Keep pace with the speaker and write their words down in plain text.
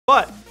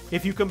But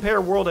if you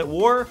compare World at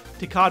War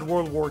to COD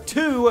World War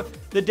II,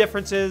 the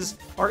differences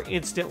are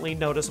instantly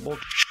noticeable.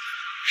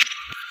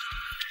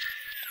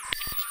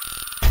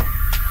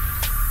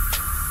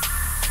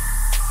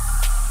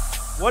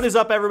 What is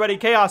up, everybody?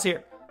 Chaos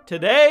here.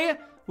 Today,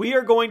 we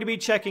are going to be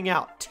checking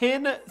out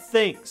 10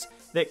 things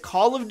that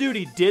Call of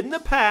Duty did in the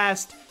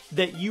past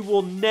that you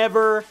will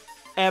never,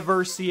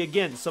 ever see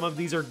again. Some of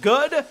these are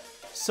good,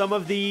 some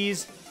of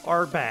these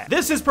are bad.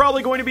 This is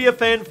probably going to be a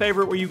fan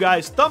favorite where you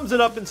guys thumbs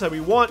it up and say, we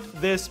want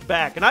this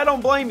back. And I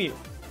don't blame you.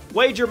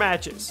 Wager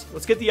matches.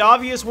 Let's get the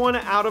obvious one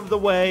out of the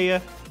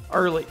way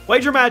early.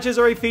 Wager matches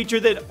are a feature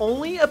that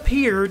only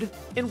appeared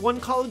in one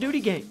Call of Duty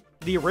game,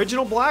 the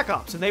original Black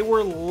Ops, and they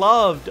were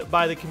loved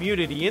by the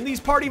community. In these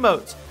party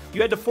modes,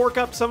 you had to fork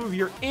up some of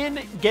your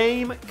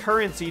in-game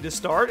currency to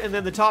start, and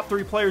then the top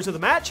 3 players of the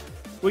match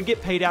would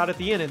get paid out at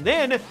the end, and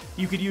then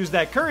you could use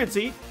that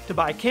currency to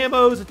buy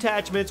camos,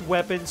 attachments,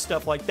 weapons,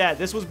 stuff like that.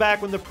 This was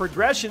back when the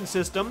progression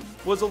system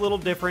was a little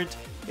different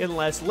and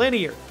less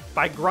linear.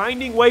 By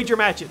grinding wager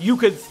matches, you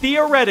could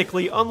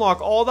theoretically unlock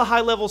all the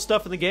high-level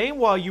stuff in the game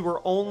while you were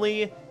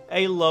only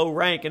a low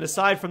rank, and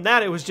aside from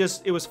that, it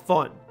was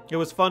fun. It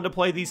was fun to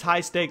play these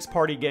high-stakes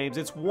party games.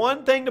 It's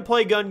one thing to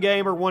play gun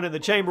game or one in the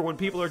chamber when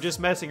people are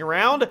just messing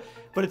around,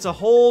 but it's a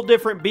whole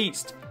different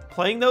beast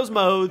playing those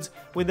modes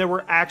when there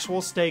were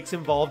actual stakes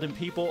involved and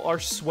people are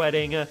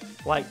sweating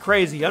like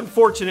crazy.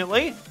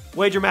 Unfortunately,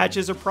 wager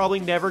matches are probably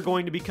never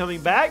going to be coming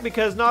back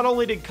because not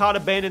only did COD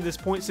abandon this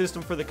point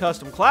system for the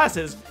custom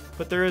classes,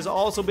 but there has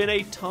also been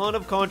a ton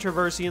of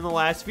controversy in the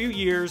last few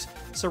years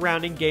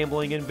surrounding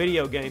gambling in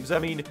video games. I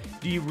mean,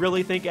 do you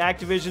really think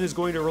Activision is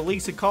going to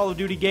release a Call of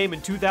Duty game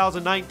in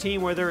 2019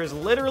 where there is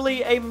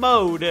literally a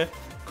mode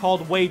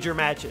called wager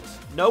matches?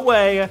 No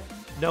way,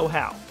 no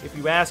how. If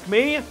you ask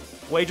me,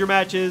 wager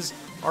matches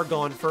are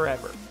gone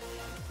forever.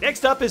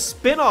 Next up is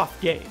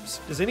spin-off games.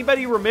 Does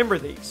anybody remember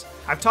these?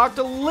 I've talked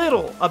a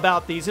little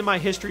about these in my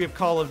history of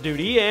Call of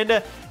Duty,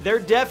 and they're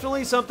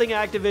definitely something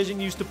Activision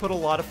used to put a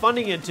lot of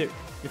funding into.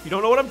 If you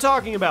don't know what I'm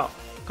talking about,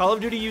 Call of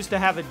Duty used to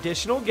have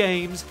additional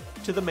games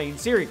to the main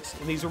series,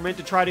 and these were meant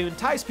to try to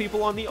entice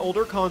people on the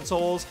older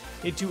consoles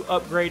into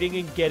upgrading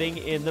and getting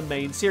in the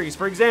main series.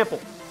 For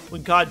example,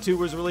 when COD 2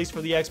 was released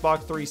for the Xbox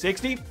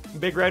 360,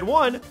 Big Red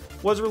 1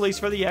 was released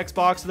for the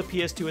Xbox, the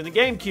PS2, and the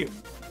GameCube.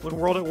 When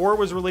World at War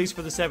was released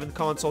for the 7th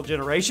console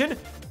generation,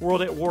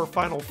 World at War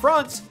Final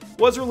Fronts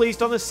was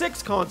released on the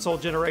 6th console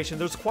generation.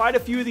 There's quite a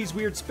few of these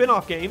weird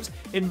spin-off games,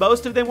 and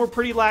most of them were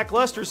pretty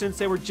lackluster since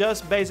they were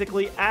just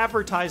basically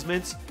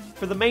advertisements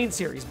for the main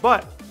series.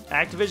 But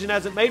Activision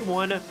hasn't made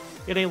one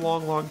in a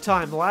long, long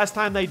time. The last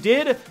time they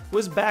did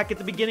was back at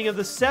the beginning of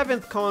the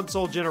 7th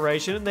console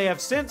generation, and they have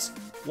since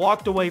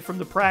walked away from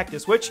the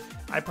practice, which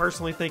I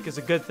personally think is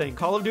a good thing.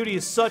 Call of Duty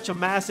is such a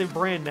massive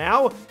brand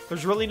now,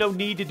 there's really no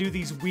need to do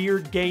these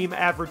weird game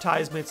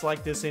advertisements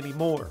like this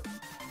anymore.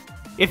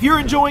 If you're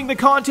enjoying the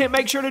content,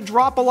 make sure to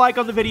drop a like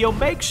on the video.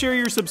 Make sure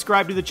you're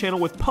subscribed to the channel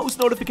with post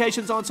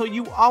notifications on so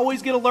you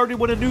always get alerted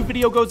when a new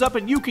video goes up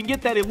and you can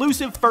get that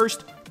elusive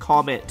first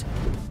comment.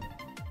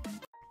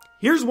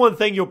 Here's one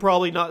thing you'll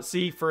probably not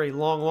see for a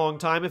long, long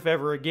time, if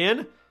ever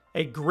again: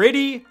 a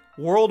gritty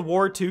World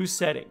War II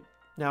setting.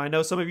 Now, I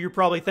know some of you are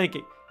probably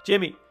thinking,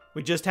 Jimmy,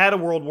 we just had a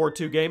World War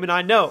II game, and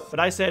I know, but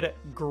I said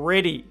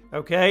gritty,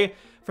 okay?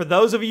 For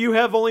those of you who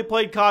have only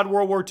played COD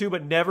World War II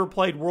but never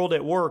played World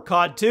at War or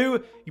COD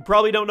 2, you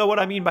probably don't know what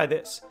I mean by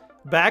this.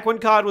 Back when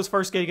COD was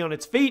first getting on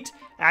its feet,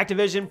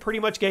 Activision pretty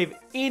much gave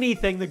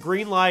anything the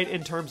green light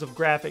in terms of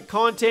graphic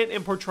content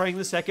and portraying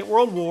the Second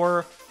World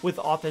War with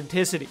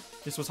authenticity.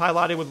 This was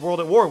highlighted with World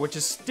at War, which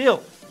is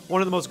still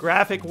one of the most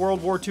graphic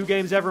World War II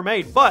games ever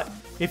made. But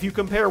if you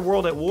compare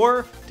World at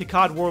War to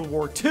COD World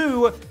War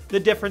II, the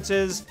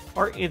differences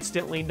are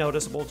instantly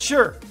noticeable.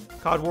 Sure,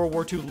 COD World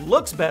War II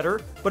looks better,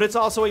 but it's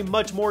also a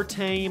much more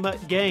tame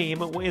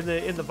game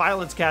in the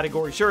violence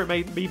category. Sure, it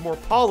may be more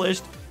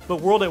polished,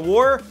 but World at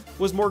War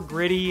was more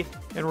gritty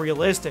and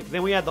realistic.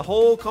 Then we had the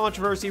whole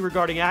controversy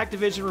regarding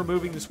Activision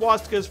removing the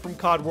swastikas from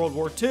COD World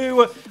War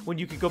II, when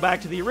you could go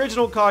back to the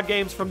original COD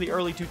games from the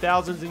early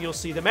 2000s and you'll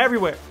see them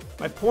everywhere.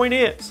 My point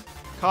is,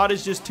 COD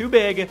is just too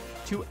big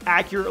to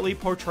accurately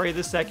portray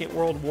the Second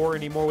World War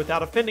anymore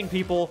without offending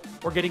people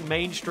or getting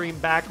mainstream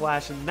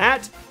backlash, and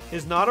that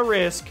is not a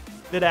risk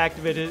that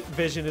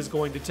Activision is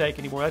going to take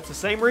anymore. That's the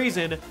same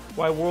reason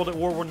why World at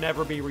War will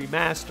never be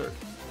remastered.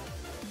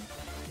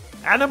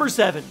 At number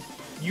 7,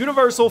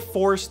 Universal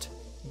Forced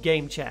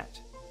Game Chat.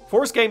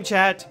 Forced Game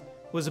Chat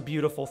was a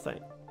beautiful thing.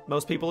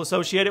 Most people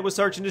associate it with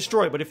Search and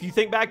Destroy, but if you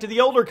think back to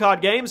the older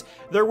COD games,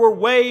 there were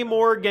way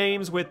more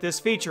games with this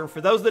feature.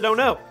 For those that don't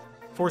know,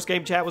 Forced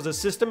Game Chat was a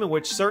system in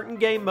which certain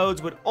game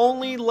modes would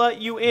only let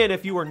you in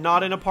if you were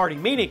not in a party,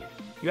 meaning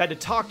you had to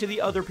talk to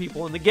the other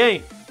people in the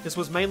game. This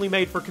was mainly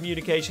made for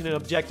communication and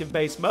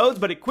objective-based modes,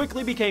 but it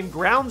quickly became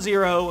ground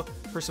zero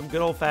for some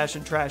good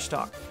old-fashioned trash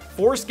talk.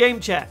 Forced Game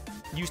Chat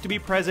used to be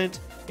present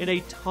in a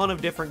ton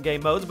of different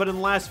game modes, but in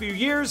the last few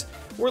years,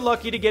 we're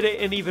lucky to get it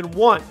in even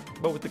one.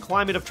 But with the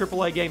climate of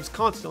AAA games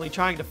constantly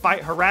trying to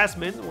fight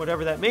harassment,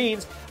 whatever that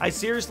means, I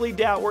seriously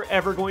doubt we're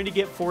ever going to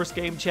get forced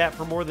game chat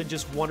for more than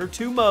just 1 or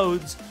 2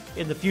 modes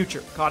in the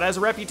future. COD has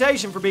a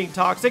reputation for being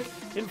toxic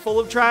and full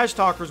of trash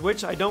talkers,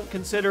 which I don't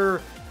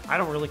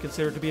really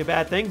consider to be a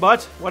bad thing,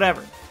 but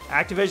whatever.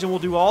 Activision will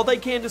do all they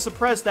can to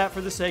suppress that for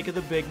the sake of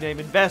the big name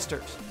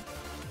investors.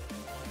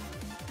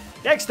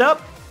 Next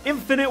up,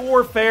 Infinite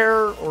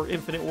Warfare, or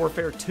Infinite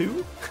Warfare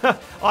 2.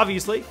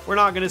 Obviously, we're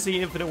not going to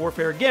see Infinite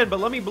Warfare again, but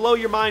let me blow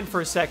your mind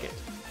for a second.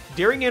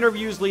 During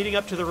interviews leading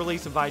up to the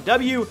release of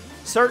IW,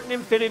 certain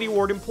Infinity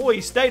Ward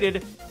employees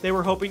stated they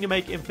were hoping to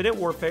make Infinite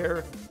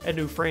Warfare a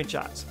new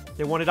franchise.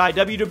 They wanted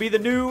IW to be the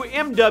new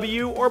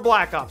MW or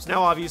Black Ops.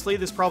 Now, obviously,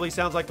 this probably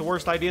sounds like the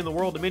worst idea in the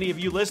world to many of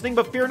you listening,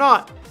 but fear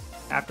not.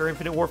 After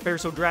Infinite Warfare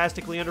so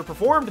drastically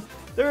underperformed,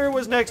 there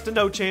was next to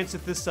no chance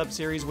that this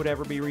sub-series would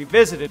ever be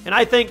revisited. And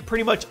I think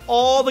pretty much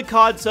all the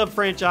COD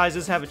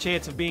sub-franchises have a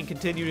chance of being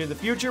continued in the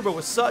future, but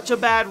with such a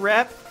bad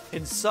rep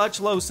and such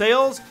low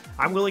sales,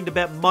 I'm willing to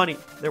bet money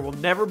there will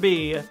never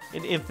be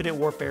an Infinite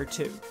Warfare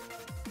 2.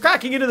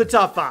 Cracking into the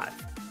top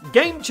 5.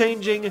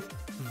 Game-changing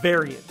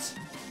variants.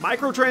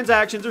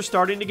 Microtransactions are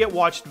starting to get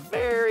watched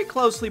very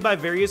closely by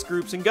various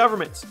groups and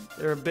governments.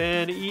 There have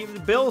been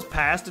even bills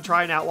passed to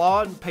try and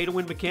outlaw and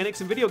pay-to-win mechanics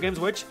in video games,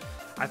 which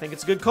I think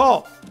it's a good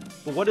call.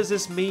 But what does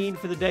this mean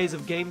for the days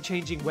of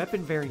game-changing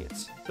weapon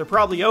variants? They're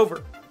probably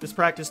over. This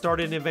practice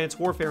started in Advanced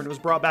Warfare and was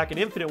brought back in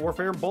Infinite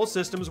Warfare, and both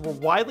systems were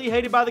widely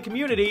hated by the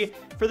community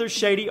for their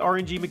shady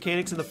RNG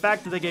mechanics and the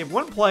fact that they gave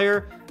one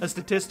player a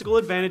statistical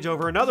advantage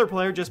over another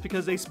player just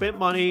because they spent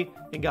money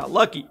and got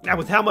lucky. Now,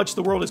 with how much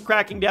the world is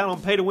cracking down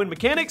on pay-to-win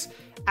mechanics,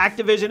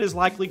 Activision is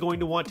likely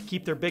going to want to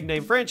keep their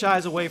big-name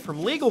franchise away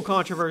from legal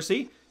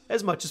controversy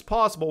as much as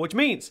possible, which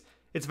means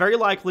it's very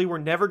likely we're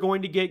never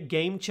going to get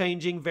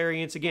game-changing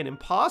variants again, and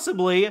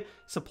possibly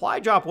supply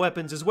drop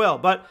weapons as well.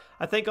 But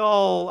I think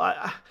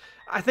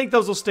I think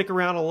those will stick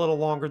around a little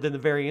longer than the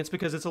variants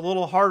because it's a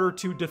little harder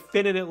to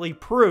definitively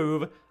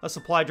prove a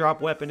supply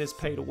drop weapon is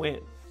pay to win.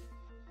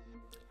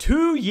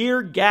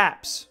 2-year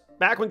gaps.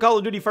 Back when Call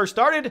of Duty first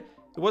started,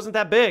 it wasn't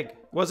that big.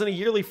 It wasn't a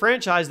yearly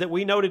franchise that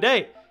we know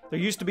today. There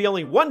used to be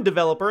only 1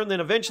 developer, and then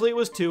eventually it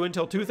was 2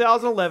 until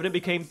 2011 it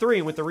became 3.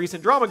 And with the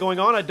recent drama going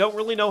on, I don't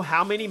really know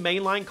how many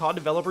mainline COD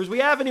developers we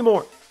have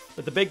anymore.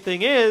 But the big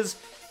thing is,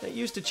 that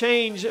used to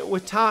change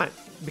with time,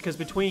 because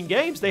between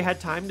games they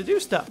had time to do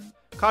stuff.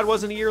 COD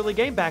wasn't a yearly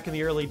game back in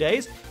the early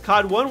days.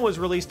 COD 1 was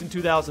released in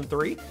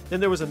 2003, then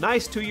there was a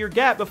nice 2-year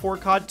gap before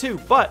COD 2,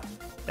 but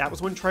that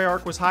was when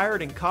Treyarch was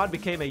hired and COD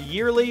became a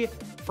yearly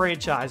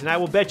franchise. And I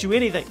will bet you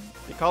anything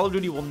that Call of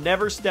Duty will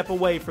never step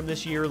away from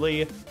this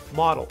yearly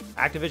model.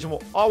 Activision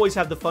will always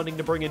have the funding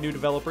to bring in new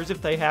developers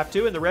if they have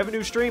to, and the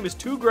revenue stream is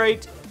too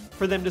great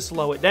for them to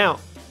slow it down.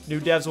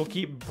 New devs will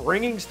keep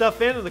bringing stuff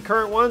in, and the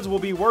current ones will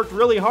be worked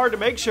really hard to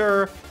make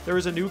sure there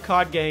is a new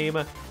COD game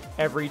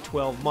every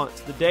 12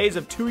 months. The days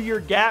of 2-year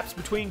gaps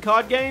between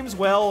COD games,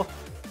 well,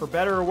 for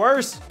better or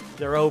worse,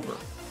 they're over.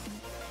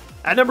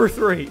 At number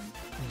 3,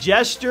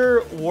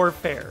 Gesture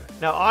Warfare.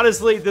 Now,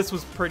 honestly, this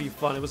was pretty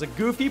fun. It was a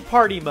goofy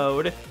party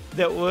mode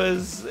that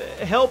was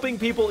helping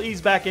people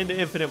ease back into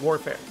Infinite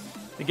Warfare.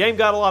 The game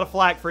got a lot of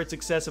flack for its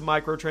excessive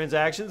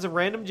microtransactions and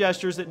random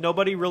gestures that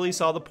nobody really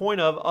saw the point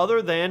of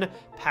other than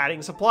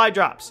padding supply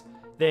drops.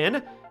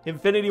 Then,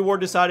 Infinity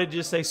Ward decided to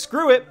just say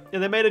screw it,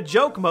 and they made a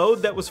joke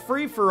mode that was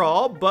free for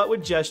all, but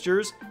with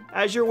gestures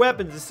as your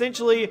weapons,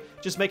 essentially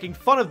just making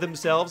fun of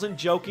themselves and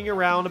joking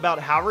around about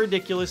how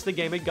ridiculous the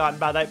game had gotten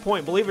by that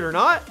point. Believe it or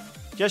not,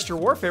 Gesture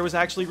Warfare was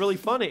actually really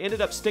fun. It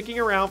ended up sticking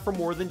around for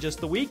more than just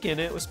the weekend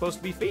it was supposed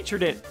to be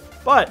featured in.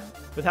 But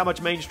with how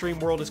much mainstream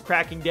world is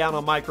cracking down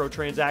on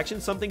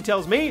microtransactions, something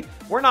tells me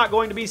we're not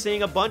going to be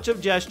seeing a bunch of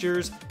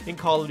gestures in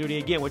Call of Duty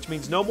again, which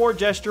means no more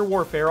Gesture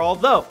Warfare,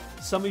 although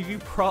some of you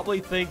probably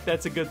think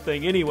that's a good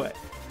thing anyway.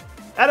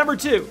 At number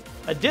 2,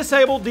 a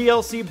disabled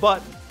DLC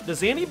button.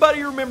 Does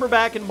anybody remember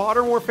back in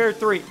Modern Warfare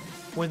 3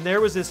 when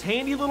there was this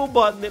handy little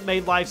button that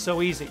made life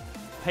so easy?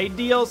 Paid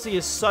DLC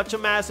is such a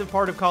massive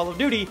part of Call of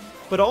Duty,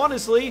 but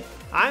honestly,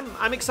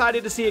 I'm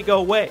excited to see it go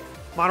away.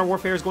 Modern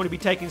Warfare is going to be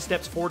taking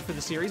steps forward for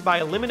the series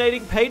by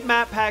eliminating paid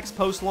map packs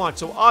post-launch,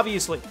 so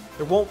obviously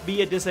there won't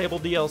be a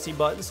disabled DLC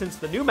button since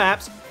the new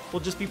maps will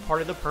just be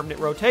part of the permanent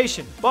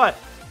rotation. But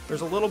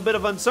there's a little bit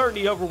of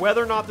uncertainty over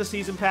whether or not the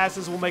season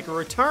passes will make a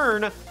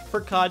return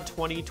for COD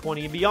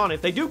 2020 and beyond.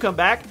 If they do come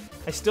back,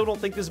 I still don't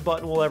think this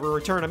button will ever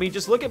return. I mean,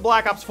 just look at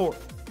Black Ops 4.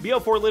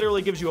 BO4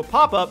 literally gives you a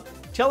pop-up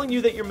telling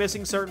you that you're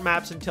missing certain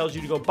maps and tells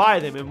you to go buy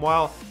them. And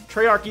while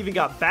Treyarch even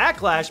got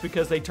backlash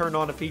because they turned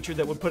on a feature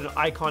that would put an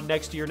icon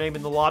next to your name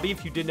in the lobby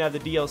if you didn't have the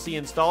DLC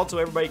installed so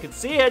everybody could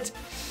see it,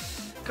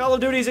 Call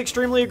of Duty is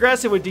extremely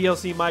aggressive with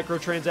DLC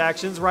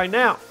microtransactions right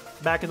now.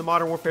 Back in the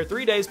Modern Warfare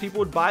 3 days, people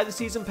would buy the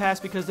Season Pass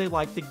because they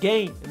liked the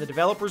game, and the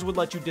developers would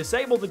let you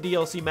disable the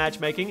DLC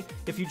matchmaking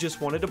if you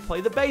just wanted to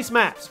play the base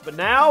maps. But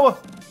now,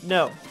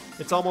 no.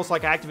 It's almost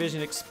like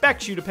Activision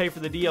expects you to pay for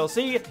the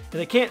DLC, and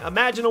they can't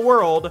imagine a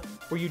world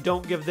where you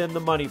don't give them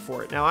the money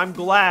for it. Now, I'm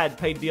glad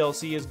paid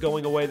DLC is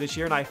going away this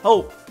year, and I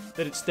hope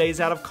that it stays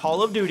out of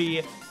Call of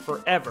Duty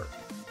forever.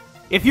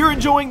 If you're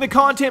enjoying the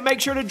content, make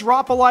sure to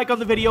drop a like on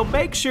the video.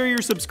 Make sure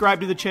you're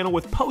subscribed to the channel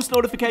with post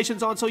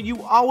notifications on so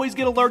you always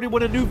get alerted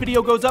when a new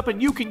video goes up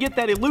and you can get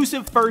that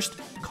elusive first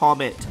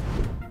comment.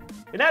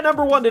 And at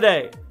number 1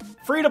 today,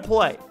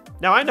 free-to-play.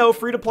 Now, I know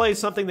free-to-play is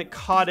something that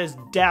COD has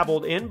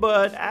dabbled in,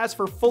 but as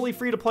for fully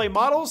free-to-play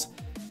models,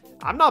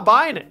 I'm not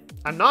buying it.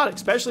 I'm not,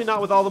 especially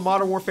not with all the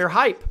Modern Warfare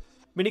hype.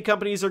 Many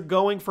companies are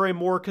going for a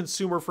more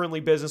consumer-friendly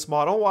business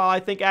model. While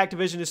I think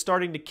Activision is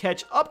starting to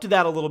catch up to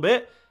that a little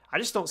bit, I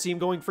just don't see him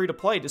going free to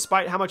play.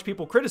 Despite how much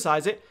people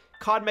criticize it,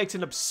 COD makes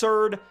an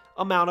absurd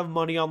amount of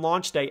money on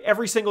launch day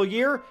every single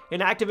year,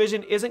 and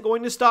Activision isn't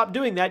going to stop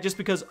doing that just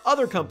because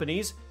other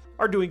companies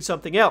are doing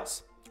something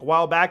else. A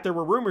while back, there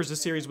were rumors the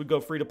series would go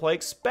free to play,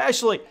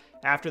 especially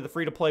after the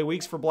free to play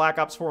weeks for Black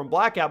Ops 4 and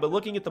Blackout, but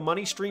looking at the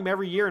money stream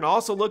every year and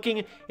also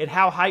looking at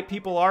how hyped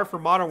people are for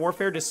Modern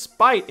Warfare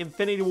despite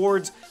Infinity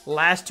Ward's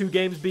last 2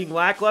 games being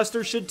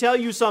lackluster should tell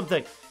you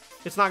something.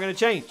 It's not going to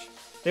change.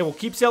 They will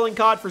keep selling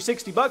COD for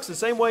 $60 the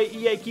same way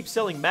EA keeps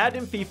selling Madden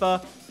and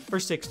FIFA for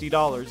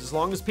 $60. As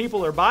long as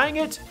people are buying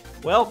it,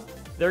 well,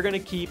 they're going to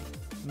keep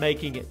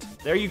making it.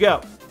 There you go.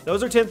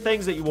 Those are 10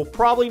 things that you will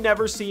probably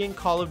never see in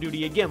Call of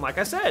Duty again. Like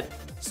I said,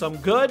 some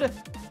good,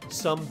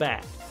 some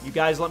bad. You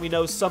guys let me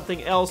know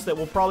something else that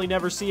we'll probably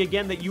never see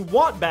again that you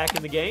want back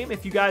in the game.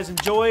 If you guys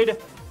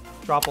enjoyed,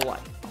 drop a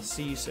like. I'll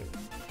see you soon.